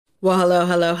Well, hello,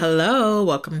 hello, hello.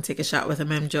 Welcome to Take a Shot with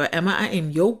Amem Joy Emma. I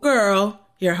am your girl,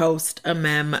 your host,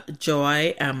 Amem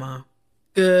Joy Emma.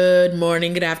 Good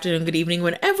morning, good afternoon, good evening.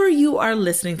 Whenever you are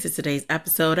listening to today's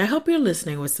episode, I hope you're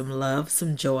listening with some love,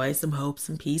 some joy, some hope,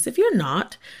 some peace. If you're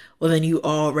not, well, then you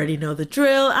already know the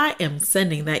drill. I am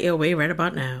sending that your way right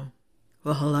about now.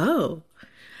 Well, hello.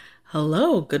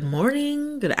 Hello, good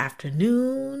morning, good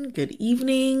afternoon, good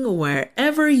evening,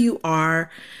 wherever you are.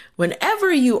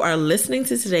 Whenever you are listening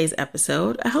to today's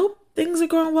episode, I hope things are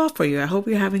going well for you. I hope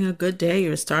you're having a good day.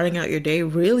 You're starting out your day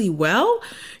really well.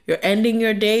 You're ending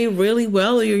your day really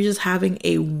well. Or you're just having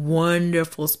a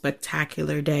wonderful,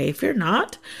 spectacular day. If you're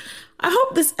not, I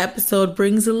hope this episode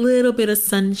brings a little bit of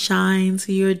sunshine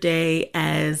to your day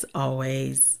as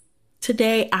always.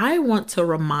 Today, I want to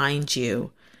remind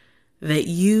you that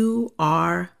you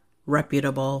are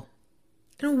reputable.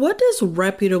 And what does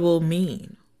reputable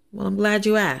mean? Well, I'm glad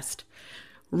you asked.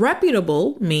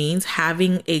 Reputable means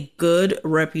having a good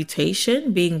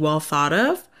reputation, being well thought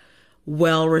of,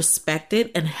 well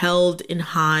respected, and held in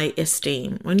high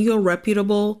esteem. When you're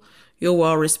reputable, you're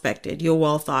well respected, you're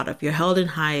well thought of, you're held in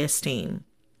high esteem.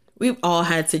 We've all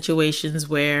had situations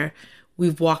where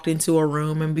we've walked into a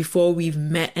room and before we've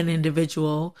met an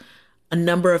individual, a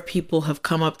number of people have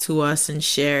come up to us and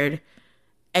shared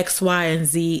X, Y, and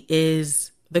Z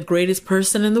is the greatest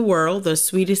person in the world, the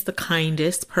sweetest, the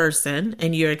kindest person,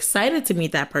 and you're excited to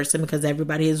meet that person because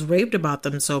everybody has raved about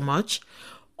them so much.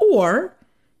 Or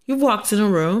you've walked in a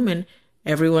room and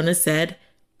everyone has said,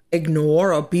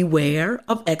 ignore or beware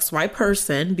of XY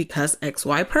person because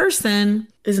XY person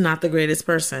is not the greatest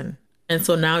person. And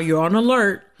so now you're on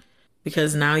alert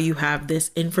because now you have this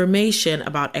information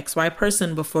about XY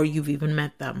person before you've even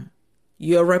met them.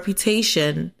 Your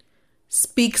reputation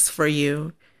speaks for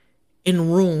you in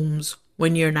rooms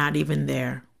when you're not even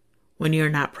there, when you're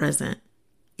not present.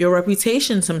 Your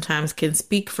reputation sometimes can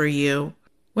speak for you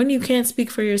when you can't speak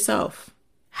for yourself.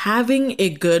 Having a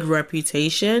good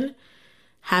reputation,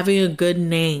 having a good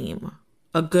name,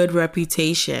 a good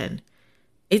reputation,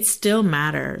 it still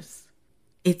matters.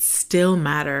 It still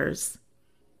matters.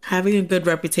 Having a good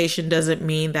reputation doesn't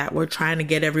mean that we're trying to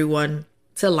get everyone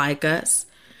to like us,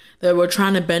 that we're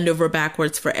trying to bend over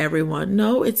backwards for everyone.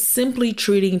 No, it's simply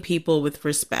treating people with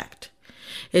respect.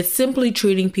 It's simply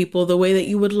treating people the way that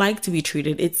you would like to be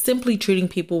treated. It's simply treating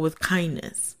people with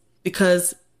kindness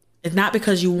because it's not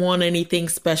because you want anything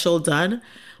special done,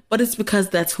 but it's because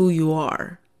that's who you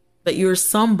are, that you're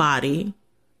somebody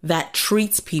that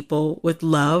treats people with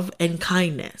love and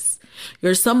kindness.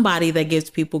 You're somebody that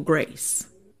gives people grace.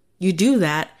 You do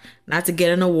that not to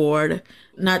get an award,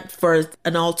 not for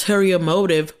an ulterior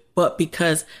motive, but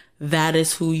because that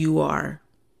is who you are.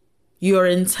 You're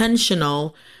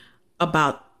intentional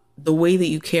about the way that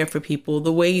you care for people,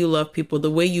 the way you love people,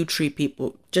 the way you treat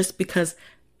people, just because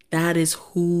that is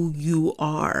who you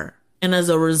are. And as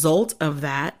a result of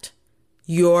that,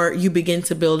 you begin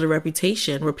to build a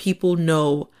reputation where people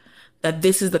know that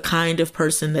this is the kind of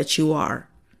person that you are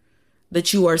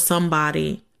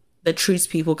somebody that treats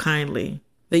people kindly,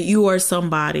 that you are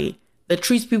somebody that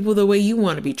treats people the way you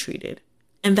want to be treated.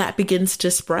 And that begins to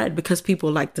spread because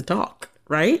people like to talk,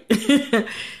 right?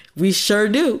 We sure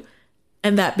do.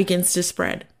 And that begins to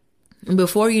spread. And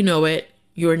before you know it,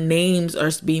 your names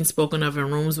are being spoken of in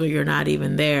rooms where you're not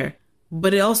even there.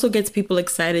 But it also gets people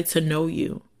excited to know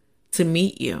you, to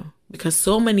meet you, because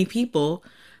so many people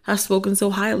have spoken so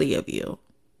highly of you.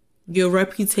 Your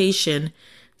reputation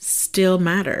still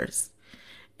matters.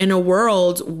 In a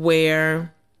world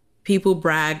where people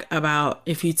brag about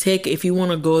if you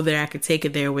want to go there, I could take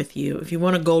it there with you. If you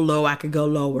want to go low, I could go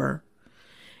lower.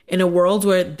 In a world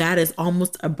where that is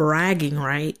almost a bragging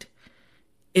right,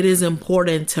 it is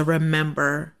important to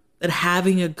remember that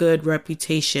having a good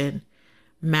reputation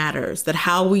matters, that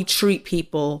how we treat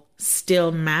people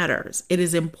still matters. It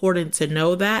is important to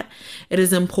know that. It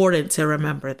is important to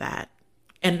remember that.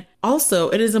 And also,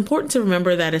 it is important to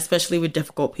remember that, especially with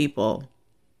difficult people.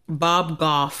 Bob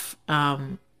Goff,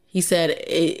 he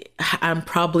said, I'm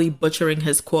probably butchering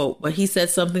his quote, but he said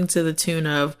something to the tune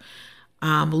of,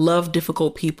 love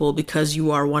difficult people because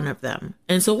you are one of them.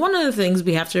 And so one of the things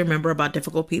we have to remember about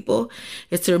difficult people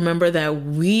is to remember that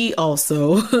we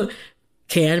also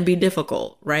can be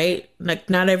difficult, right? Like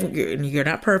you're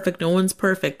not perfect. No one's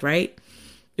perfect, right?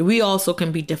 We also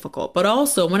can be difficult. But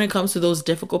also when it comes to those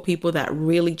difficult people that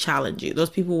really challenge you, those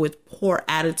people with poor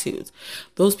attitudes,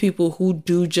 those people who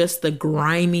do just the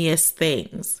grimiest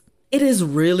things, it is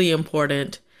really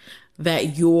important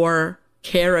that your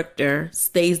character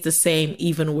stays the same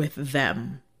even with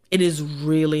them. It is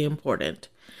really important.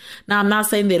 Now, I'm not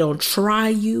saying they don't try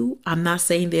you. I'm not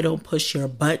saying they don't push your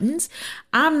buttons.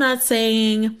 I'm not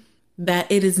saying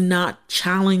that it is not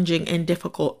challenging and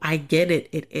difficult. I get it.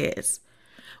 It is.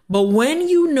 But when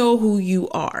you know who you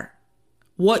are,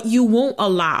 what you won't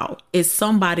allow is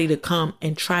somebody to come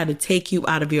and try to take you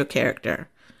out of your character.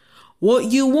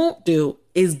 What you won't do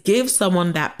is give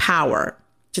someone that power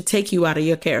to take you out of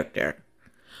your character.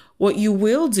 What you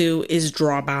will do is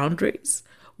draw boundaries.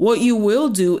 What you will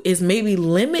do is maybe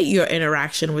limit your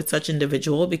interaction with such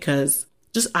individual because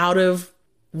just out of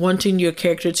wanting your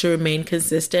character to remain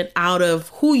consistent, out of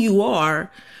who you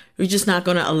are, you're just not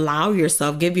going to allow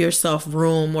yourself, give yourself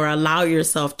room or allow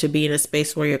yourself to be in a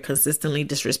space where you're consistently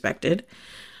disrespected.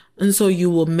 And so you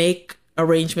will make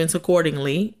arrangements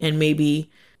accordingly and maybe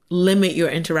limit your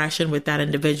interaction with that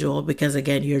individual because,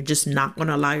 again, you're just not going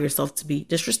to allow yourself to be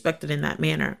disrespected in that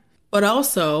manner. But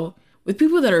also with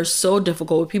people that are so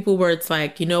difficult, with people where it's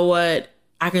like, you know what,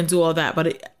 I can do all that,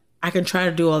 but I can try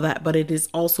to do all that, but it is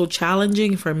also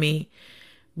challenging for me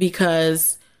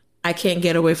because I can't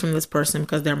get away from this person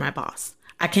because they're my boss.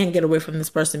 I can't get away from this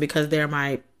person because they're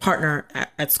my partner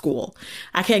at school.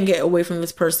 I can't get away from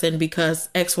this person because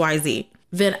XYZ.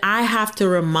 Then I have to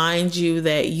remind you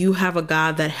that you have a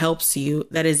God that helps you,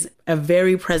 that is a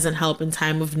very present help in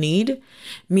time of need,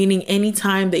 meaning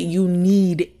anytime that you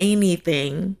need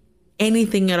anything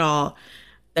at all,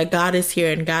 that God is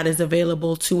here and God is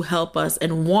available to help us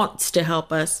and wants to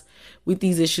help us with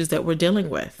these issues that we're dealing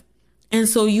with. And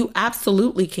so you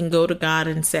absolutely can go to God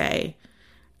and say,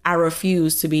 I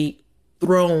refuse to be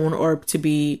thrown or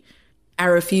I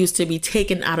refuse to be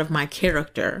taken out of my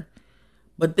character.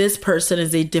 But this person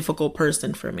is a difficult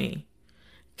person for me.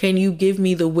 Can you give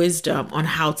me the wisdom on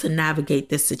how to navigate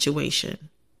this situation?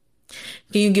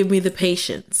 Can you give me the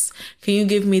patience? Can you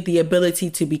give me the ability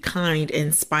to be kind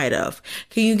in spite of?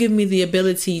 Can you give me the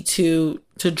ability to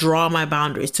draw my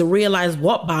boundaries, to realize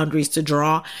what boundaries to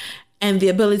draw, and the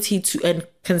ability to and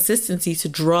consistency to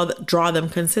draw them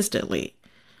consistently?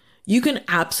 You can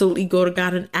absolutely go to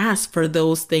God and ask for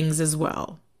those things as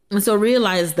well. And so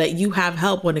realize that you have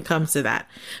help when it comes to that.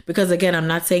 Because again, I'm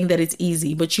not saying that it's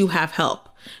easy, but you have help.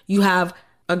 You have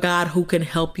a God who can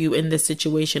help you in this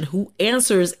situation, who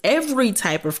answers every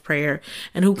type of prayer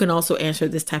and who can also answer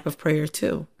this type of prayer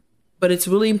too. But it's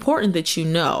really important that you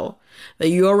know that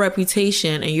your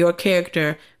reputation and your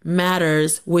character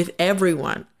matters with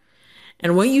everyone.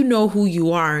 And when you know who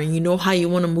you are and you know how you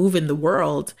want to move in the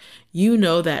world, you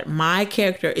know that my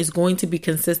character is going to be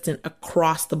consistent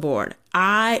across the board.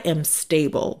 I am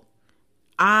stable.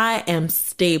 I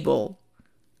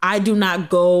do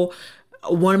not go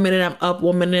 1 minute I'm up,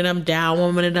 1 minute I'm down,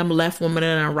 1 minute I'm left, 1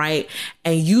 minute I'm right,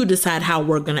 and you decide how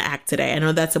we're going to act today. I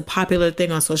know that's a popular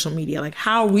thing on social media. Like,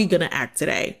 how are we going to act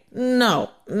today? No.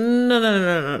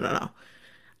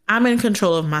 I'm in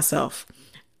control of myself.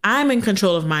 I'm in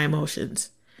control of my emotions.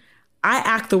 I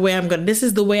act the way this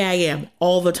is the way I am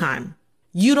all the time.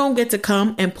 You don't get to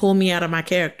come and pull me out of my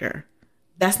character.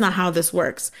 That's not how this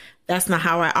works. That's not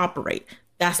how I operate.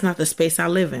 That's not the space I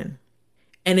live in.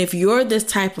 And if you're this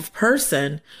type of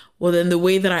person, well, then the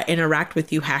way that I interact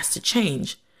with you has to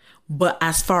change. But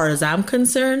as far as I'm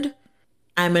concerned,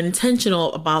 I'm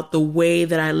intentional about the way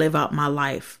that I live out my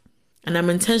life. And I'm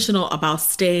intentional about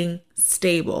staying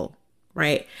stable.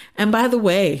 Right. And by the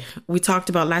way, we talked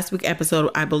about last week's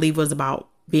episode, I believe, was about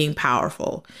being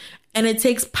powerful. And it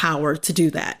takes power to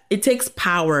do that. It takes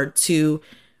power to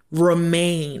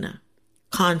remain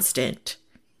constant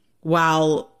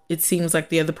while it seems like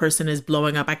the other person is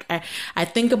blowing up. I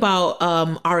think about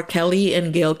R. Kelly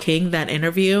and Gayle King, that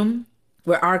interview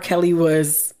where R. Kelly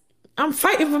was, I'm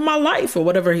fighting for my life or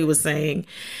whatever he was saying.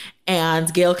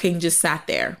 And Gayle King just sat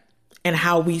there and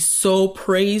how we so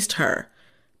praised her.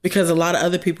 Because a lot of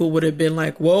other people would have been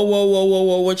like, whoa,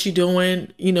 what you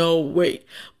doing? Wait.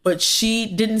 But she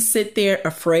didn't sit there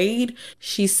afraid.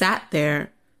 She sat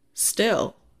there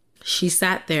still. She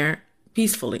sat there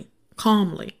peacefully,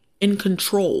 calmly, in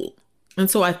control.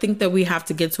 And so I think that we have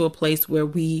to get to a place where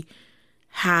we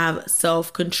have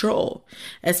self-control,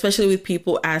 especially with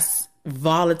people as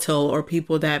volatile or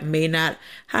people that may not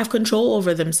have control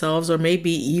over themselves or may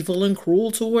be evil and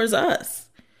cruel towards us.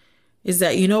 Is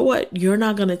that, you know what? You're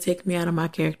not going to take me out of my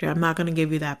character. I'm not going to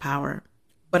give you that power.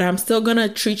 But I'm still going to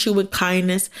treat you with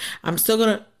kindness. I'm still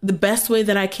going to, the best way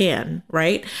that I can,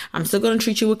 right? I'm still going to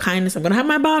treat you with kindness. I'm going to have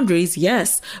my boundaries,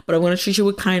 yes. But I'm going to treat you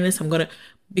with kindness.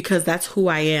 Because that's who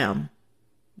I am.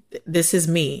 This is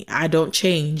me. I don't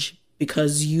change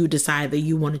because you decide that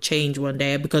you want to change one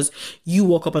day because you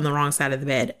woke up on the wrong side of the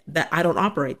bed. That I don't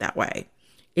operate that way.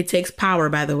 It takes power,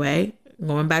 by the way.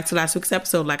 Going back to last week's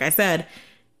episode, like I said,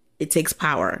 it takes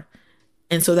power.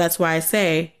 And so that's why I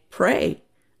say, pray,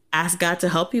 ask God to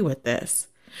help you with this.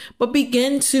 But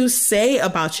begin to say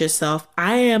about yourself,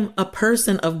 I am a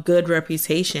person of good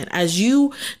reputation. As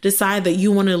you decide that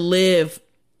you want to live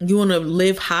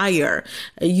higher,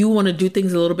 you want to do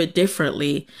things a little bit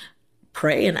differently,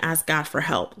 pray and ask God for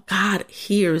help. God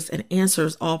hears and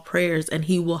answers all prayers, and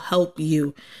he will help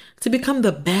you to become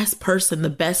the best person, the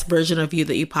best version of you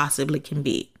that you possibly can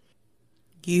be.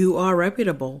 You are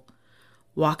reputable.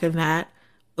 Walk in that,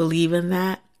 believe in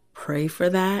that, pray for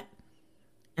that,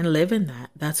 and live in that.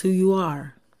 That's who you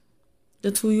are.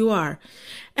 That's who you are.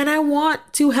 And I want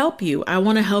to help you. I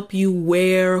want to help you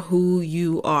wear who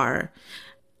you are.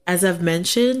 As I've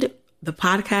mentioned, the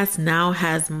podcast now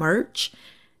has merch.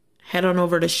 Head on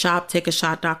over to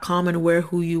shoptakeashot.com and wear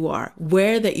who you are.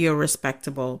 Wear that you're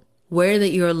respectable. Wear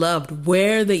that you're loved.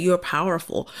 Wear that you're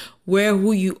powerful. Wear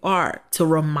who you are to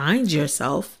remind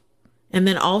yourself, and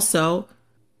then also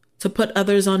to put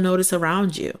others on notice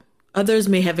around you. Others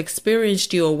may have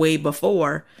experienced you a way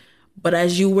before, but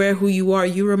as you wear who you are,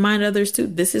 you remind others too,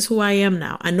 this is who I am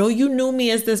now. I know you knew me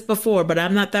as this before, but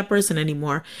I'm not that person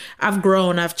anymore. I've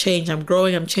grown, I've changed, I'm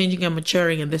growing, I'm changing, I'm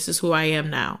maturing, and this is who I am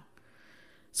now.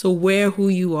 So wear who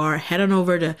you are. Head on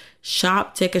over to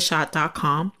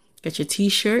shoptakeashot.com. Get your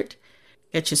t-shirt,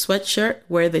 get your sweatshirt,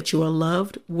 wear that you are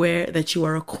loved, wear that you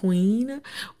are a queen,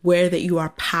 wear that you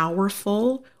are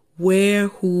powerful, wear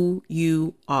who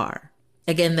you are.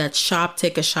 Again, that's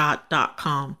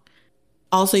shoptakeashot.com.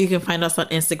 Also, you can find us on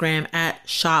Instagram at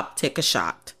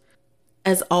shoptakeashot.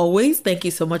 As always, thank you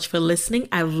so much for listening.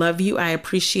 I love you. I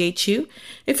appreciate you.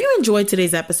 If you enjoyed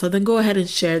today's episode, then go ahead and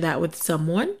share that with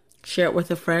someone. Share it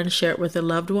with a friend, share it with a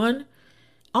loved one.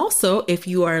 Also, if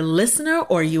you are a listener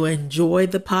or you enjoy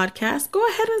the podcast, go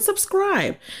ahead and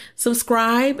subscribe.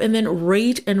 Subscribe and then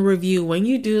rate and review. When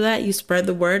you do that, you spread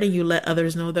the word and you let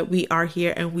others know that we are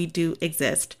here and we do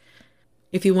exist.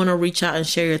 If you want to reach out and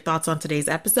share your thoughts on today's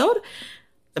episode,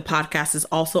 the podcast is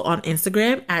also on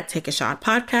Instagram at Take a Shot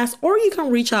Podcast, or you can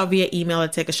reach out via email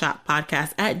at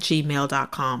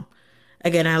takeashotpodcast@gmail.com.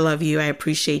 Again, I love you. I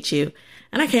appreciate you.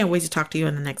 And I can't wait to talk to you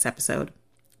in the next episode.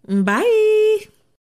 Bye.